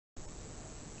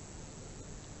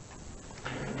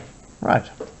Right,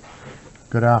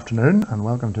 good afternoon and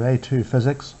welcome to A2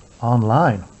 Physics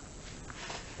Online.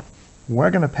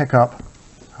 We're going to pick up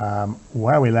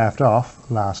where we left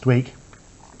off last week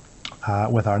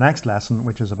with our next lesson,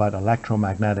 which is about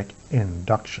electromagnetic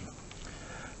induction.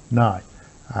 Now,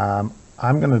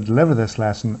 I'm going to deliver this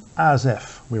lesson as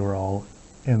if we were all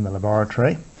in the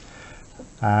laboratory,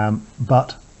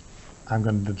 but I'm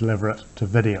going to deliver it to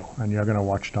video and you're going to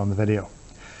watch it on the video.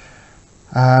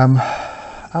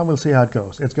 And we'll see how it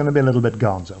goes. It's going to be a little bit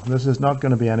gonzo. This is not going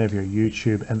to be any of your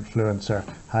YouTube influencer,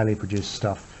 highly produced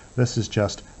stuff. This is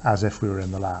just as if we were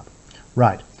in the lab.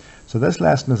 Right, so this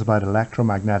lesson is about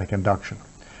electromagnetic induction.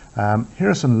 Here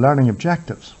are some learning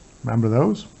objectives. Remember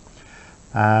those?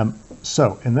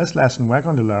 So in this lesson we're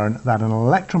going to learn that an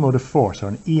electromotive force, or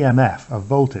an EMF, a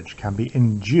voltage, can be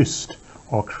induced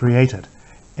or created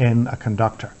in a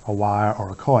conductor, a wire or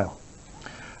a coil.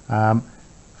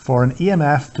 For an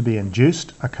EMF to be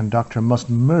induced, a conductor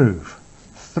must move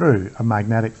through a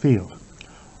magnetic field,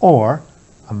 or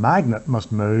a magnet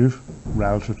must move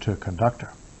relative to a conductor.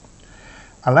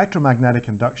 Electromagnetic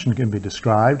induction can be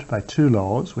described by two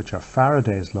laws, which are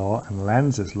Faraday's law and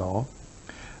Lenz's law.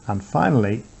 And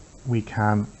finally, we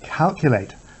can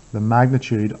calculate the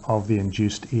magnitude of the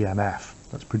induced EMF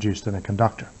that's produced in a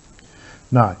conductor.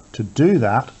 Now, to do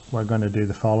that, we're going to do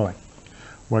the following.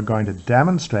 We're going to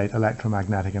demonstrate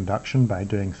electromagnetic induction by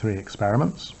doing 3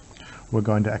 experiments. We're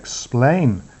going to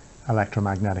explain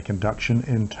electromagnetic induction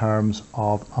in terms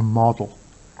of a model.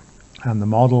 And the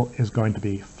model is going to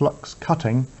be flux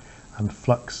cutting and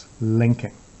flux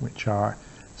linking, which are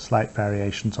slight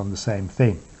variations on the same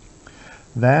theme.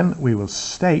 Then we will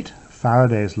state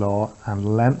Faraday's law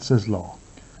and Lenz's law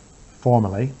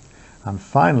formally. And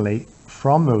finally,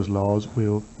 from those laws,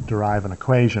 we'll derive an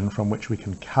equation from which we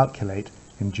can calculate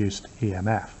induced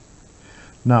EMF.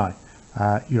 Now,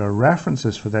 your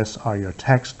references for this are your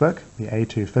textbook, the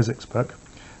A2 physics book,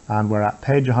 and we're at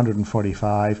page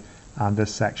 145, and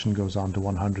this section goes on to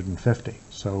 150,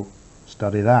 so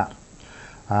study that.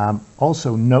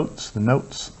 Also notes, the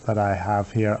notes that I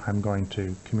have here, I'm going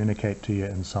to communicate to you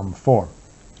in some form.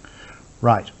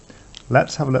 Right,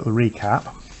 let's have a little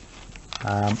recap.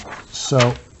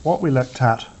 So what we looked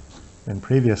at in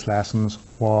previous lessons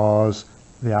was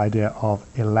the idea of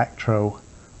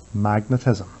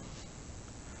electromagnetism.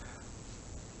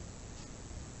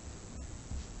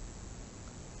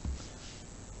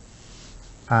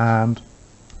 And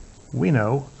we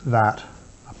know that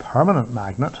a permanent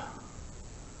magnet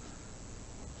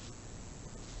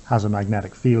has a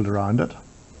magnetic field around it,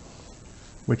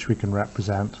 which we can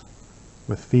represent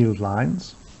with field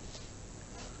lines,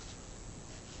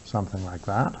 something like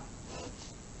that.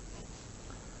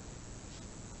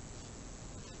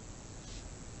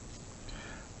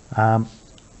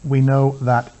 We know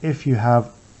that if you have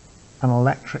an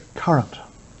electric current,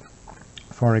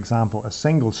 for example a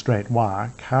single straight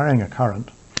wire carrying a current,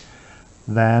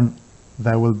 then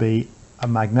there will be a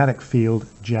magnetic field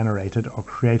generated or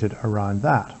created around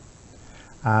that.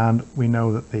 And we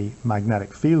know that the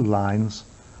magnetic field lines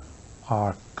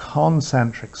are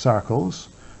concentric circles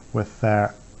with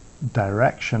their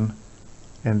direction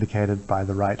indicated by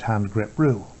the right hand grip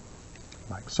rule,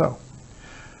 like so.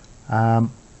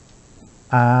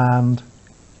 And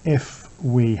if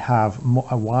we have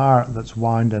a wire that's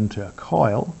wound into a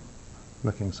coil,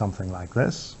 looking something like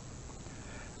this,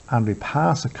 and we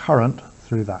pass a current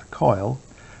through that coil,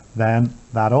 then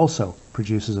that also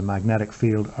produces a magnetic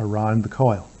field around the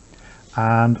coil.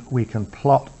 And we can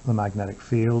plot the magnetic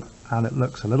field, and it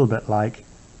looks a little bit like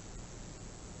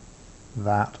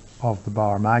that of the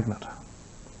bar magnet.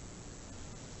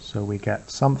 So we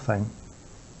get something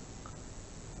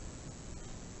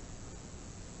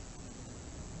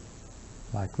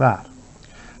like that.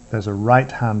 There's a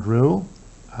right-hand rule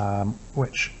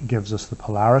which gives us the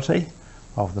polarity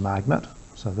of the magnet.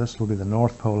 So this will be the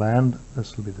North Pole end,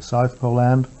 this will be the South Pole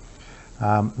end.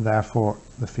 Therefore,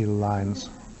 the field lines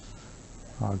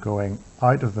are going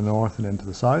out of the north and into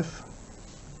the south,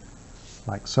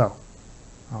 like so.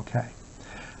 Okay,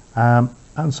 and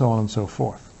so on and so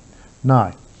forth.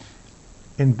 Now,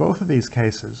 in both of these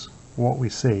cases, what we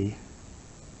see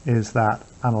is that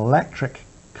an electric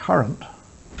current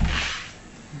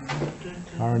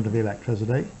of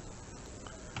electricity.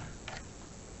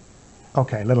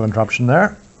 Okay, little interruption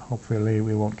there. Hopefully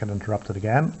we won't get interrupted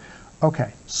again.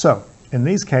 Okay, so in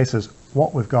these cases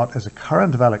what we've got is a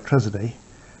current of electricity,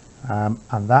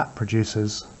 and that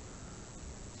produces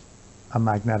a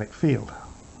magnetic field.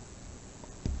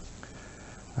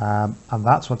 And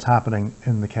that's what's happening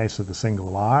in the case of the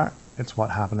single wire. It's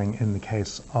what's happening in the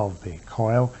case of the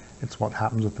coil. It's what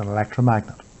happens with an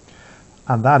electromagnet.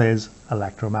 and that is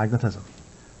electromagnetism.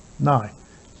 Now,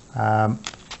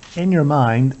 in your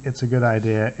mind, it's a good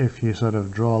idea if you sort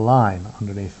of draw a line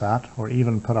underneath that, or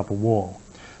even put up a wall,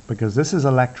 because this is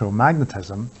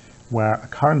electromagnetism, where a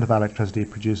current of electricity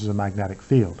produces a magnetic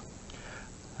field.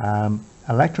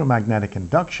 Electromagnetic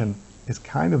induction is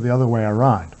kind of the other way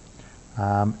around.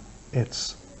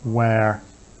 It's where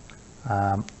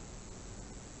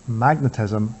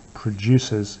magnetism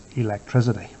produces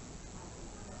electricity.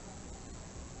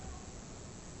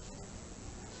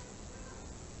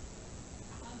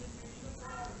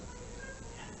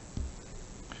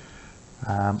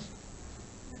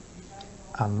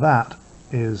 And that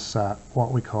is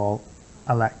what we call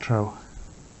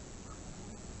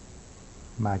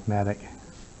electromagnetic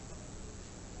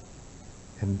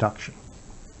induction.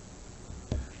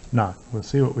 Now, we'll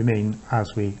see what we mean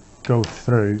as we go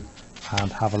through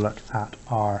and have a look at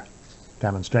our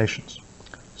demonstrations.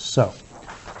 So,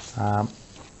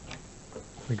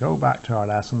 if we go back to our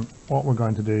lesson, what we're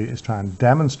going to do is try and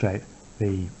demonstrate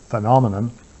the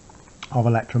phenomenon of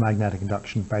electromagnetic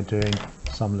induction by doing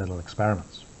some little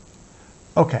experiments.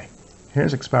 Okay,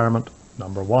 here's experiment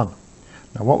number 1.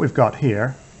 Now what we've got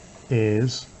here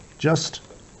is just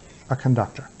a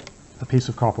conductor, a piece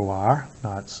of copper wire.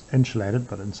 Now it's insulated,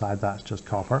 but inside that's just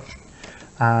copper,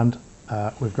 and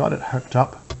we've got it hooked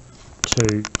up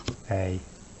to a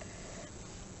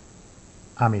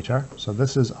ammeter. So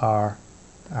this is our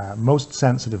most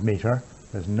sensitive meter.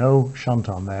 There's no shunt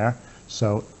on there,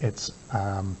 so it's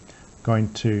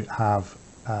going to have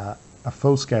a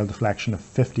full-scale deflection of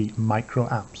 50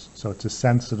 microamps, so it's as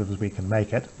sensitive as we can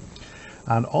make it,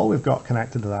 and all we've got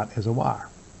connected to that is a wire.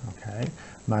 Okay,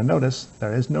 now notice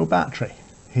there is no battery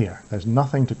here. There's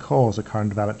nothing to cause a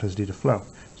current of electricity to flow.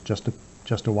 It's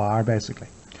just a wire basically,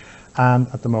 and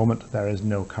at the moment there is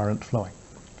no current flowing.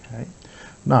 Okay,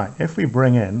 now if we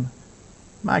bring in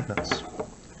magnets,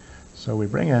 so we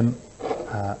bring in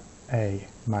a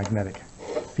magnetic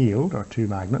field, or 2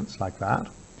 magnets like that,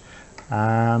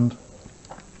 and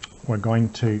we're going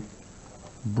to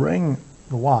bring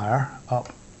the wire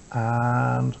up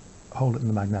and hold it in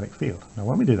the magnetic field. Now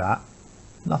when we do that,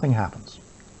 nothing happens.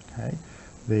 Okay,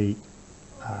 the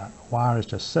wire is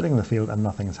just sitting in the field and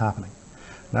nothing is happening.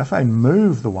 Now if I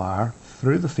move the wire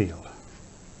through the field,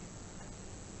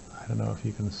 I don't know if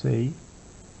you can see,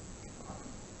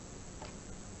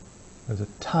 there's a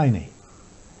tiny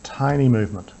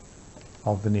movement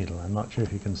of the needle. I'm not sure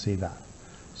if you can see that.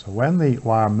 So when the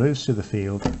wire moves through the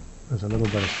field, there's a little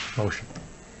bit of motion.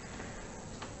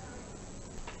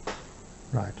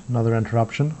 Right, another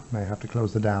interruption. May have to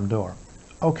close the damn door.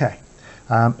 Okay,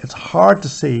 it's hard to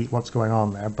see what's going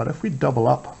on there, but if we double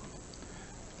up,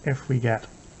 if we get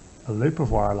a loop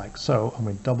of wire like so, and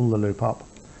we double the loop up,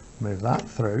 move that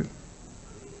through,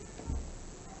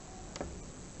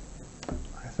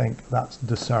 I think that's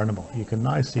discernible. You can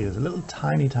now see there's a little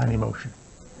tiny motion.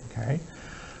 Okay,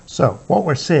 so what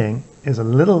we're seeing is a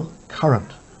little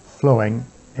current flowing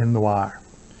in the wire.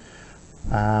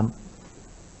 And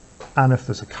if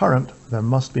there's a current, there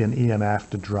must be an EMF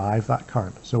to drive that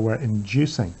current. So we're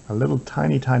inducing a little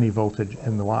tiny voltage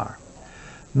in the wire.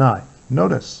 Now,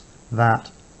 notice that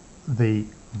the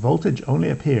voltage only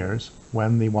appears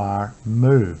when the wire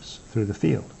moves through the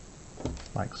field,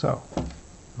 like so.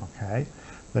 Okay,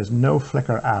 there's no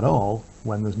flicker at all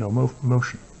when there's no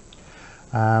motion.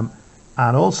 And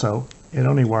also, it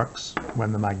only works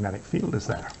when the magnetic field is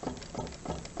there.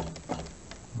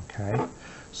 Okay,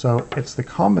 so it's the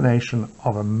combination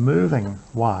of a moving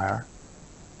wire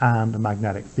and a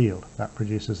magnetic field that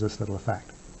produces this little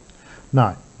effect.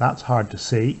 Now, that's hard to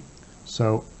see,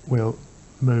 so we'll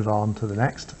move on to the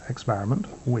next experiment,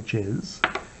 which is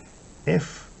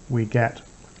if we get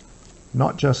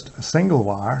not just a single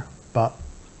wire, but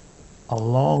a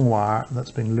long wire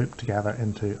that's been looped together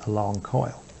into a long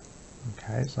coil.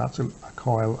 Okay, so that's a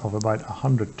coil of about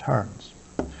 100 turns.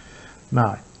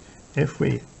 Now, if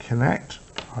we connect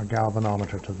our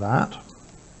galvanometer to that,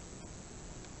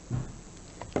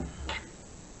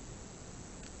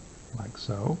 like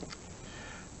so,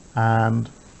 and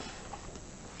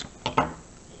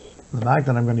the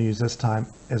magnet I'm going to use this time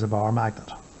is a bar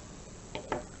magnet.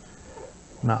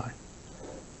 Now,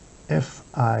 if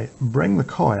I bring the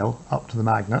coil up to the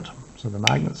magnet, so the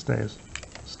magnet stays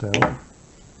still,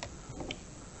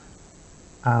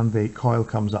 and the coil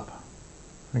comes up,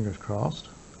 fingers crossed,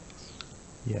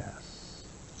 yes,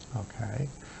 okay,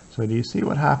 so do you see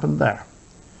what happened there?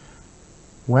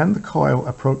 When the coil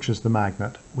approaches the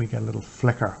magnet, we get a little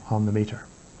flicker on the meter.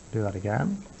 Do that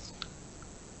again.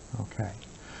 Okay,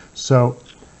 so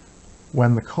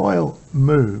when the coil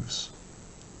moves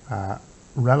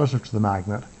relative to the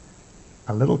magnet,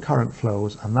 a little current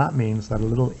flows, and that means that a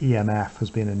little EMF has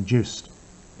been induced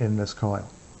in this coil.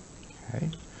 Okay.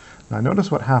 Now notice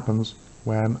what happens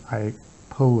when I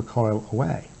pull the coil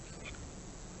away.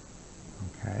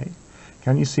 Okay.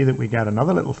 Can you see that we get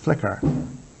another little flicker,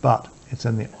 but it's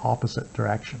in the opposite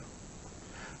direction?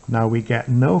 Now we get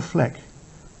no flick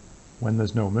when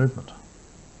there's no movement.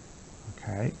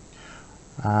 Okay.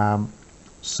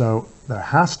 So there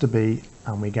has to be,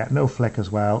 and we get no flick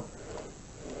as well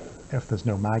if there's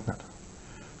no magnet.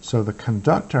 So the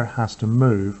conductor has to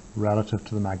move relative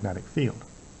to the magnetic field.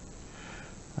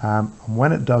 And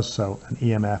when it does so, an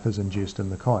EMF is induced in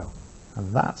the coil,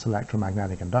 and that's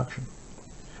electromagnetic induction.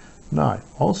 Now,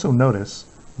 also notice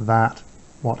that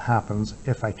what happens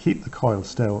if I keep the coil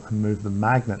still and move the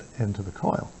magnet into the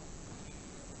coil.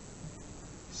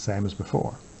 Same as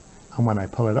before. And when I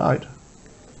pull it out,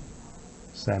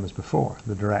 same as before,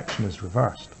 the direction is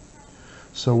reversed.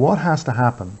 So what has to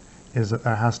happen is that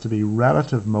there has to be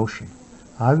relative motion.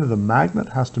 Either the magnet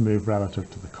has to move relative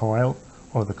to the coil,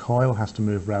 or the coil has to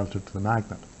move relative to the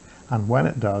magnet. And when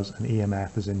it does, an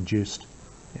EMF is induced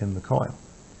in the coil.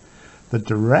 The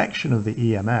direction of the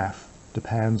EMF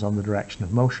depends on the direction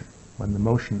of motion. When the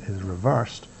motion is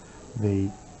reversed,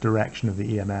 the direction of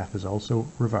the EMF is also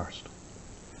reversed.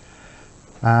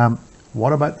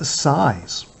 What about the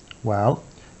size? Well,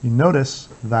 you notice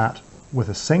that with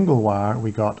a single wire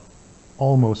we got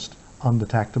almost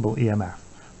undetectable EMF,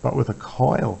 but with a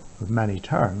coil of many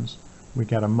turns we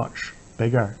get a much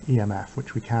bigger EMF,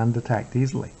 which we can detect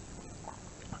easily.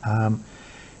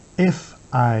 If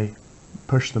I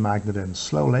push the magnet in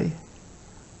slowly,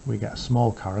 we get a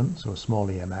small current, so a small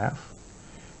EMF.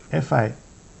 If I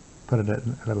put it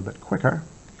in a little bit quicker,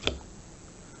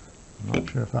 I'm not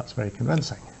sure if that's very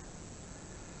convincing.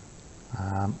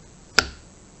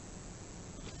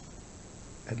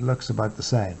 It looks about the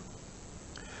same.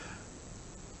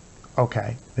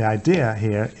 Okay, the idea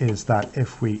here is that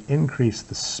if we increase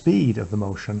the speed of the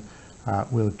motion,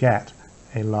 we'll get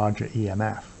a larger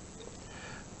EMF.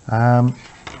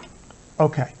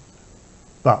 Okay,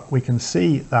 but we can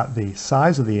see that the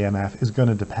size of the EMF is going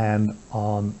to depend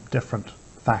on different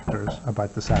factors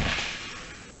about the setup.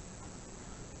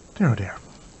 Dear oh dear,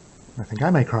 I think I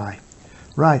may cry.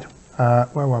 Right,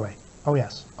 where were we? Oh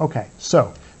yes, okay,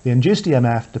 so the induced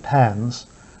EMF depends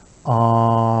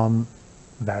on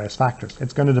various factors.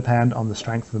 It's going to depend on the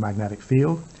strength of the magnetic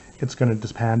field, it's going to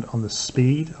depend on the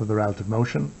speed of the relative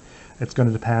motion, it's going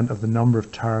to depend on the number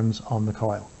of turns on the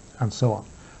coil, and so on.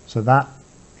 So that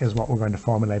is what we're going to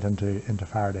formulate into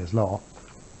Faraday's law.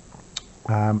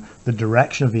 The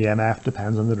direction of the EMF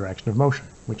depends on the direction of motion,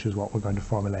 which is what we're going to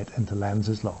formulate into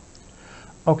Lenz's law.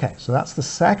 Okay, so that's the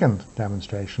second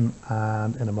demonstration,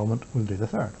 and in a moment we'll do the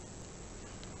third.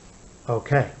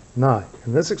 Okay, now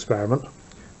in this experiment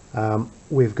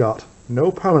we've got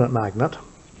no permanent magnet,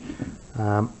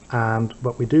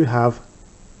 but we do have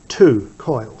two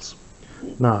coils.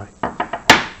 Now,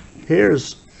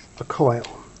 here's a coil.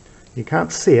 You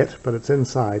can't see it, but it's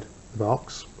inside the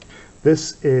box.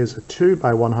 This is a 2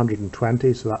 by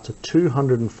 120, so that's a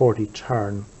 240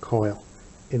 turn coil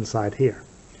inside here.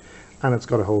 And it's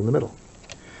got a hole in the middle.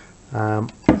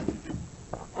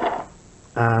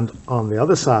 And on the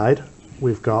other side,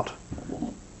 we've got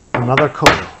another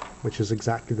coil, which is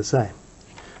exactly the same.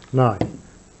 Now,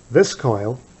 this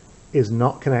coil is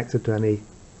not connected to any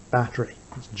battery.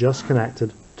 It's just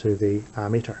connected to the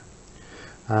ammeter.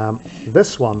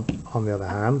 This one, on the other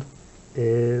hand,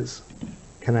 is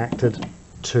connected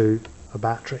to a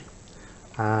battery.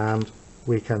 And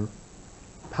we can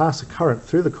pass a current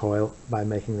through the coil by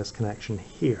making this connection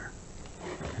here.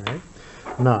 Okay.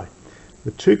 Now,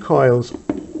 the two coils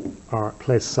are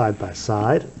placed side by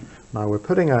side. Now we're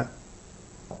putting an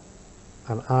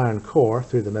iron core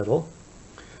through the middle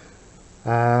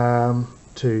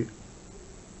to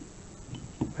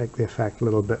make the effect a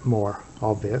little bit more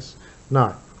obvious.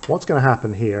 Now, what's going to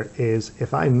happen here is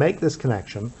if I make this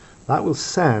connection, that will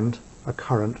send a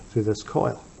current through this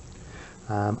coil.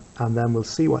 And then we'll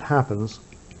see what happens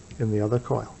in the other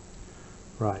coil.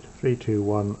 Right, 3, 2,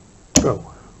 1,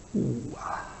 go. Ooh.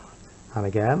 And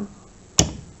again.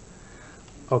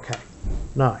 Okay,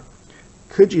 now,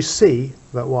 could you see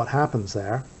that what happens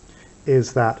there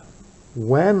is that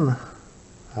when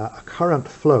a current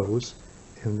flows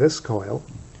in this coil,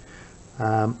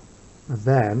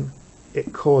 then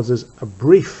it causes a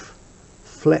brief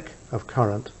flick of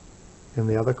current in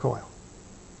the other coil.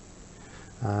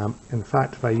 In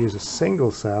fact, if I use a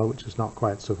single cell, which is not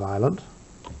quite so violent,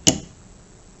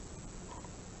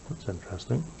 that's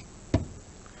interesting,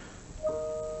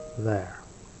 there,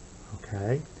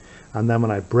 okay, and then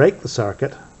when I break the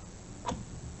circuit,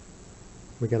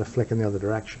 we get a flick in the other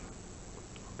direction.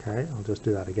 Okay, I'll just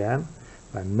do that again.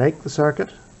 If I make the circuit,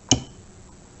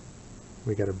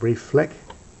 we get a brief flick,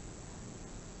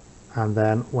 and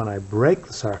then when I break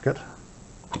the circuit,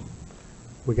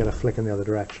 we get a flick in the other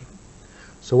direction.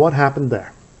 So what happened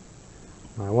there?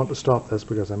 Now I want to stop this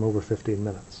because I'm over 15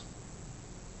 minutes.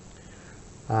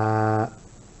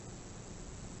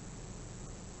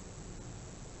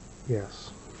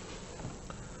 Yes.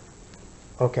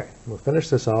 Okay, we'll finish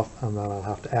this off and then I'll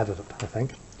have to edit it, I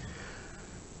think.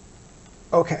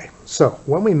 Okay, so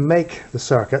when we make the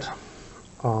circuit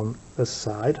on this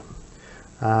side,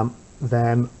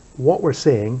 then what we're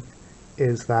seeing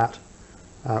is that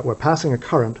we're passing a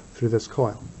current through this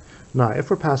coil. Now, if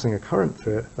we're passing a current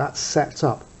through it, that sets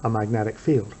up a magnetic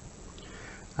field.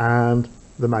 And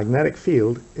the magnetic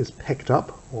field is picked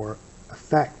up or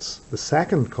affects the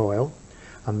second coil,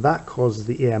 and that causes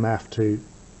the EMF to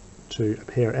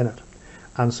appear in it.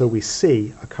 And so we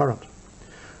see a current.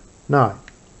 Now,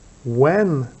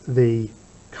 when the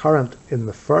current in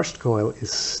the first coil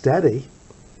is steady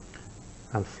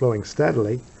and flowing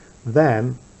steadily,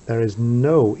 then there is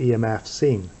no EMF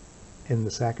seen in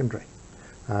the secondary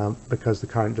because the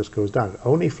current just goes down. It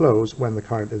only flows when the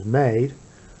current is made,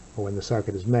 or when the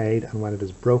circuit is made, and when it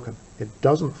is broken. It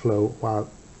doesn't flow while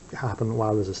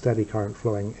there's a steady current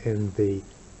flowing in the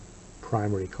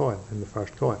primary coil, in the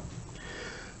first coil.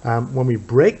 When we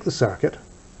break the circuit,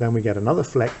 then we get another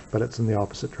flick, but it's in the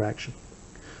opposite direction.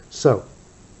 So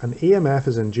an EMF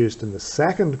is induced in the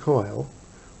second coil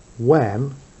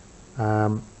when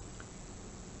a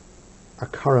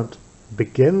current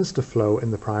begins to flow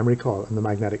in the primary coil and the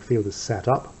magnetic field is set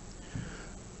up.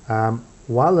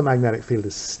 While the magnetic field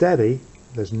is steady,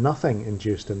 there's nothing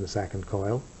induced in the second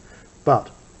coil, but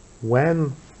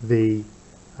when the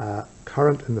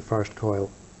current in the first coil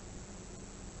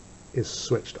is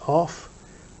switched off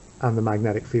and the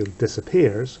magnetic field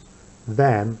disappears,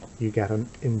 then you get an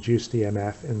induced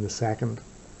EMF in the second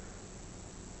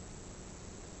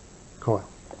coil.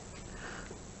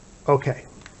 Okay,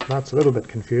 that's a little bit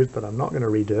confused, but I'm not going to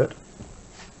redo it.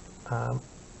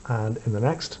 And in the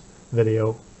next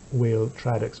video, we'll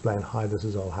try to explain how this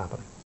is all happening.